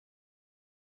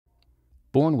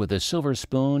Born with a silver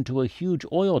spoon to a huge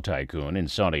oil tycoon in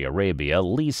Saudi Arabia,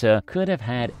 Lisa could have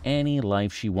had any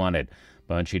life she wanted,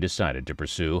 but she decided to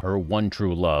pursue her one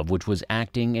true love, which was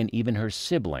acting, and even her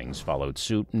siblings followed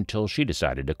suit until she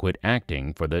decided to quit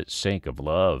acting for the sake of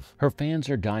love. Her fans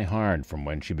are die-hard from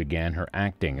when she began her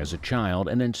acting as a child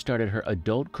and then started her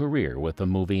adult career with a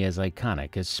movie as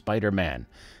iconic as Spider-Man.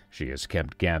 She has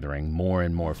kept gathering more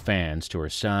and more fans to her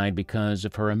side because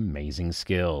of her amazing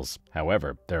skills.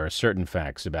 However, there are certain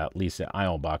facts about Lisa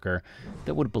Eilbacher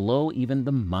that would blow even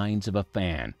the minds of a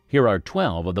fan. Here are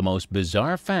 12 of the most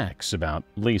bizarre facts about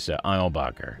Lisa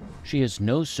Eilbacher. She has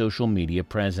no social media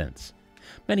presence.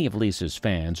 Many of Lisa's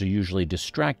fans are usually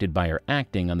distracted by her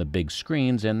acting on the big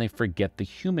screens, and they forget the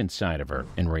human side of her.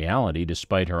 In reality,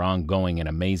 despite her ongoing and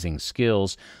amazing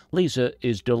skills, Lisa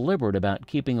is deliberate about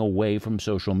keeping away from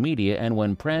social media, and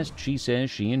when pressed, she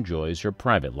says she enjoys her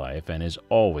private life and has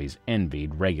always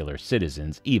envied regular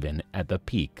citizens, even at the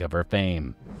peak of her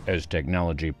fame. As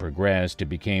technology progressed, it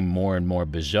became more and more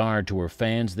bizarre to her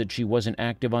fans that she wasn't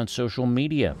active on social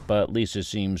media, but Lisa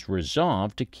seems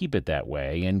resolved to keep it that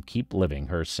way and keep living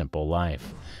her simple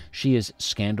life. She is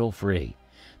scandal-free.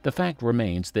 The fact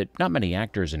remains that not many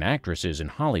actors and actresses in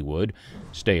Hollywood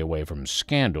stay away from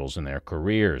scandals in their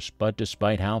careers, but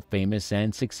despite how famous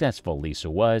and successful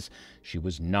Lisa was, she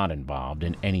was not involved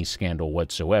in any scandal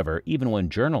whatsoever, even when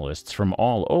journalists from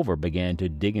all over began to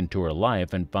dig into her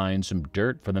life and find some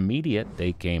dirt for the media.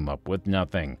 They came up with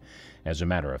nothing. As a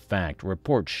matter of fact,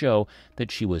 reports show that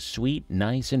she was sweet,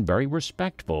 nice, and very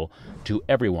respectful to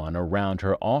everyone around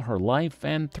her all her life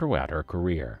and throughout her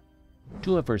career.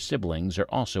 Two of her siblings are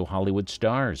also Hollywood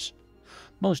stars.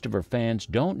 Most of her fans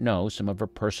don't know some of her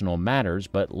personal matters,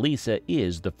 but Lisa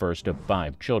is the first of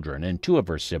 5 children, and 2 of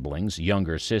her siblings,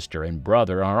 younger sister and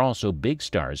brother, are also big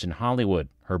stars in Hollywood.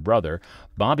 Her brother,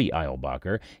 Bobby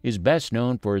Eilbacher, is best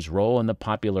known for his role in the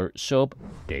popular soap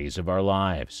Days of Our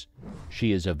Lives.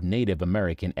 She is of Native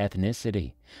American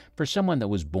ethnicity. For someone that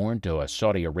was born to a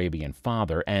Saudi Arabian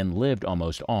father and lived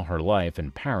almost all her life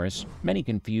in Paris, many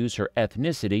confuse her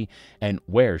ethnicity and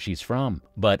where she's from.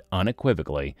 But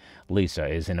unequivocally, Lisa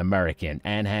is an American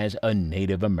and has a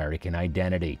Native American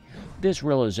identity. This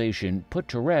realization put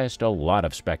to rest a lot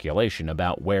of speculation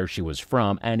about where she was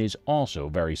from and is also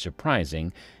very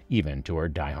surprising, even to her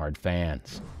diehard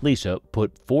fans. Lisa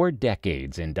put 4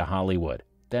 decades into Hollywood.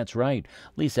 That's right,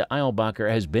 Lisa Eilbacher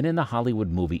has been in the Hollywood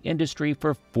movie industry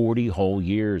for 40 whole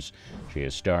years. She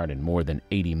has starred in more than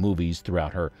 80 movies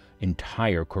throughout her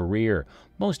entire career.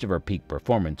 Most of her peak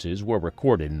performances were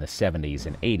recorded in the 70s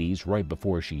and 80s, right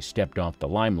before she stepped off the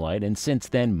limelight, and since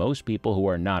then, most people who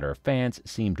are not her fans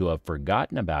seem to have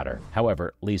forgotten about her.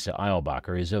 However, Lisa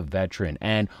Eilbacher is a veteran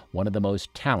and one of the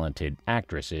most talented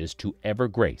actresses to ever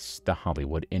grace the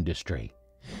Hollywood industry.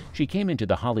 She came into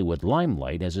the Hollywood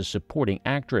limelight as a supporting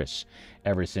actress.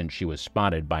 Ever since she was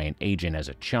spotted by an agent as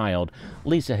a child,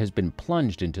 Lisa has been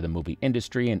plunged into the movie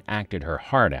industry and acted her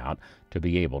heart out to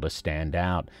be able to stand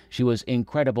out. She was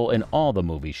incredible in all the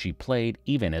movies she played,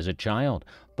 even as a child.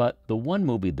 But the one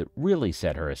movie that really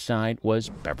set her aside was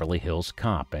Beverly Hills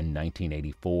Cop in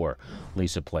 1984.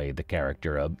 Lisa played the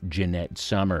character of Jeanette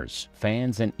Summers.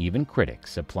 Fans and even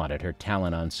critics applauded her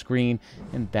talent on screen,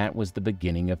 and that was the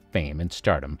beginning of fame and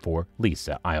stardom for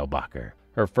Lisa Eilbacher.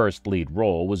 Her first lead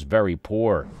role was very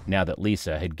poor. Now that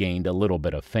Lisa had gained a little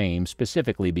bit of fame,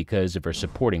 specifically because of her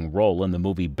supporting role in the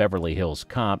movie Beverly Hills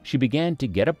Cop, she began to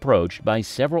get approached by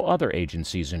several other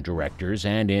agencies and directors,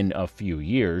 and in a few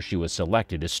years she was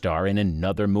selected to star in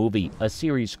another movie, a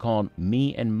series called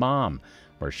Me and Mom,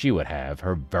 where she would have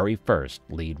her very first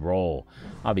lead role.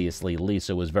 Obviously,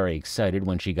 Lisa was very excited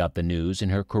when she got the news,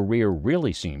 and her career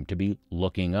really seemed to be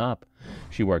looking up.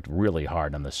 She worked really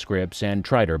hard on the scripts and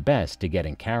tried her best to get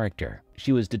in character.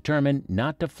 She was determined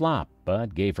not to flop,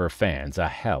 but gave her fans a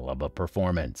hell of a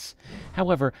performance.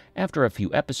 However, after a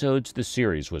few episodes, the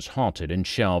series was halted and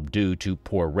shelved due to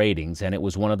poor ratings, and it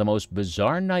was one of the most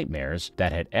bizarre nightmares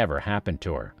that had ever happened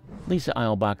to her. Lisa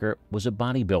Eilbacher was a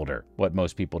bodybuilder. What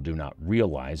most people do not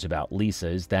realize about Lisa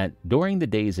is that during the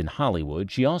days in Hollywood,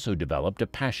 she also developed a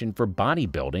passion for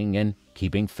bodybuilding and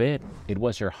keeping fit. It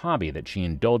was her hobby that she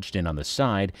indulged in on the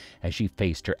side as she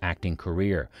faced her acting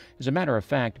career. As a matter of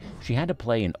fact, she had to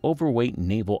play an overweight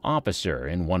naval officer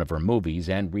in one of her movies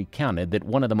and recounted that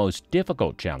one of the most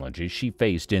difficult challenges she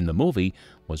faced in the movie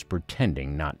was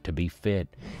pretending not to be fit.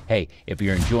 Hey, if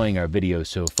you're enjoying our video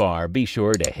so far, be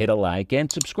sure to hit a like and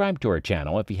subscribe to our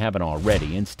channel if you haven't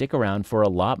already, and stick around for a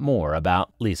lot more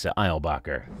about Lisa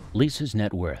Eilbacher. Lisa's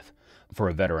net worth. For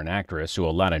a veteran actress who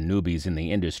a lot of newbies in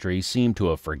the industry seem to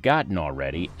have forgotten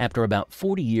already, after about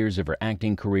 40 years of her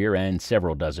acting career and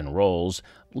several dozen roles,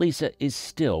 Lisa is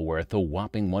still worth a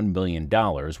whopping $1 billion,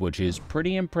 which is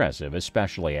pretty impressive,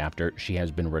 especially after she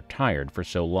has been retired for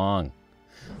so long.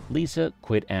 Lisa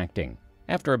quit acting.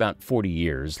 After about 40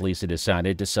 years, Lisa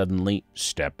decided to suddenly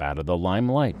step out of the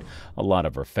limelight. A lot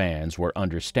of her fans were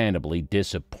understandably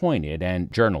disappointed,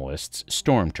 and journalists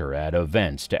stormed her at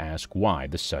events to ask why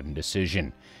the sudden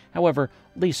decision. However,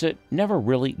 Lisa never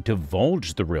really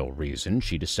divulged the real reason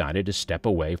she decided to step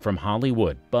away from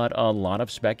Hollywood, but a lot of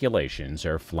speculations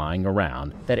are flying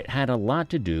around that it had a lot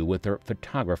to do with her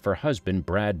photographer husband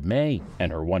Brad May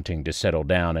and her wanting to settle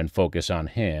down and focus on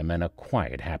him and a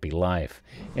quiet, happy life.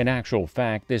 In actual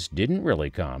fact, this didn't really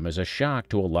come as a shock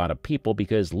to a lot of people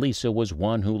because Lisa was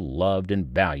one who loved and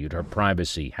valued her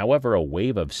privacy. However, a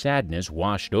wave of sadness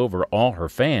washed over all her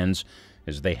fans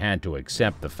as they had to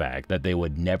accept the fact that they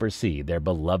would never see their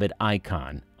beloved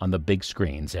icon on the big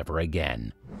screens ever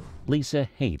again. Lisa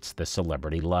hates the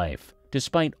celebrity life.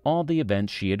 Despite all the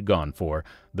events she had gone for,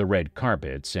 the red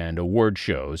carpets and award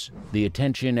shows, the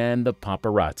attention and the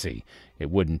paparazzi, it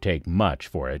wouldn't take much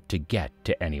for it to get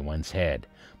to anyone's head.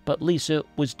 But Lisa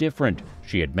was different.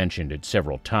 She had mentioned it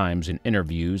several times in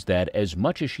interviews that as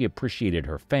much as she appreciated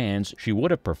her fans, she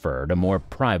would have preferred a more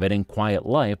private and quiet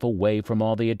life away from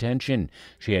all the attention.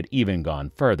 She had even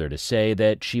gone further to say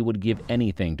that she would give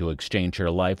anything to exchange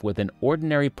her life with an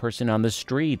ordinary person on the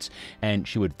streets, and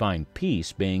she would find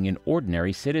peace being an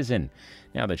ordinary citizen.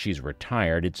 Now that she's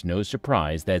retired, it's no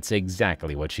surprise that's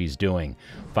exactly what she's doing,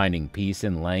 finding peace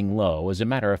and laying low. As a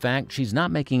matter of fact, she's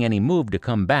not making any move to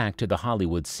come back to the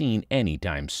Hollywood scene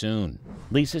anytime soon.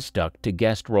 Lisa stuck to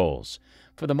guest roles.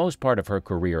 For the most part of her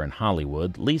career in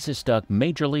Hollywood, Lisa stuck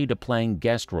majorly to playing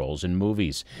guest roles in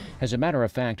movies. As a matter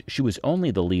of fact, she was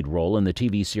only the lead role in the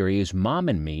TV series Mom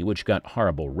and Me, which got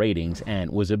horrible ratings and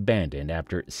was abandoned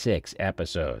after 6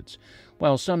 episodes.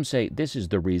 While some say this is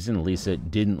the reason Lisa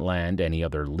didn't land any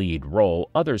other lead role,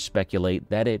 others speculate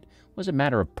that it was a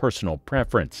matter of personal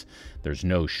preference. There's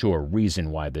no sure reason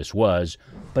why this was,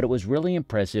 but it was really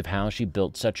impressive how she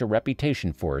built such a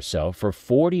reputation for herself for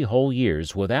 40 whole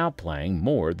years without playing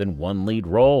more than one lead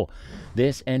role.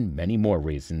 This and many more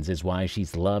reasons is why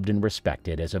she's loved and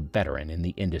respected as a veteran in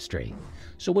the industry.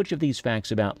 So which of these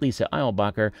facts about Lisa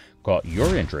Eilbacher caught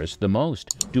your interest the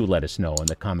most? Do let us know in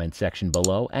the comment section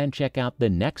below and check out the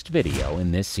next video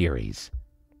in this series.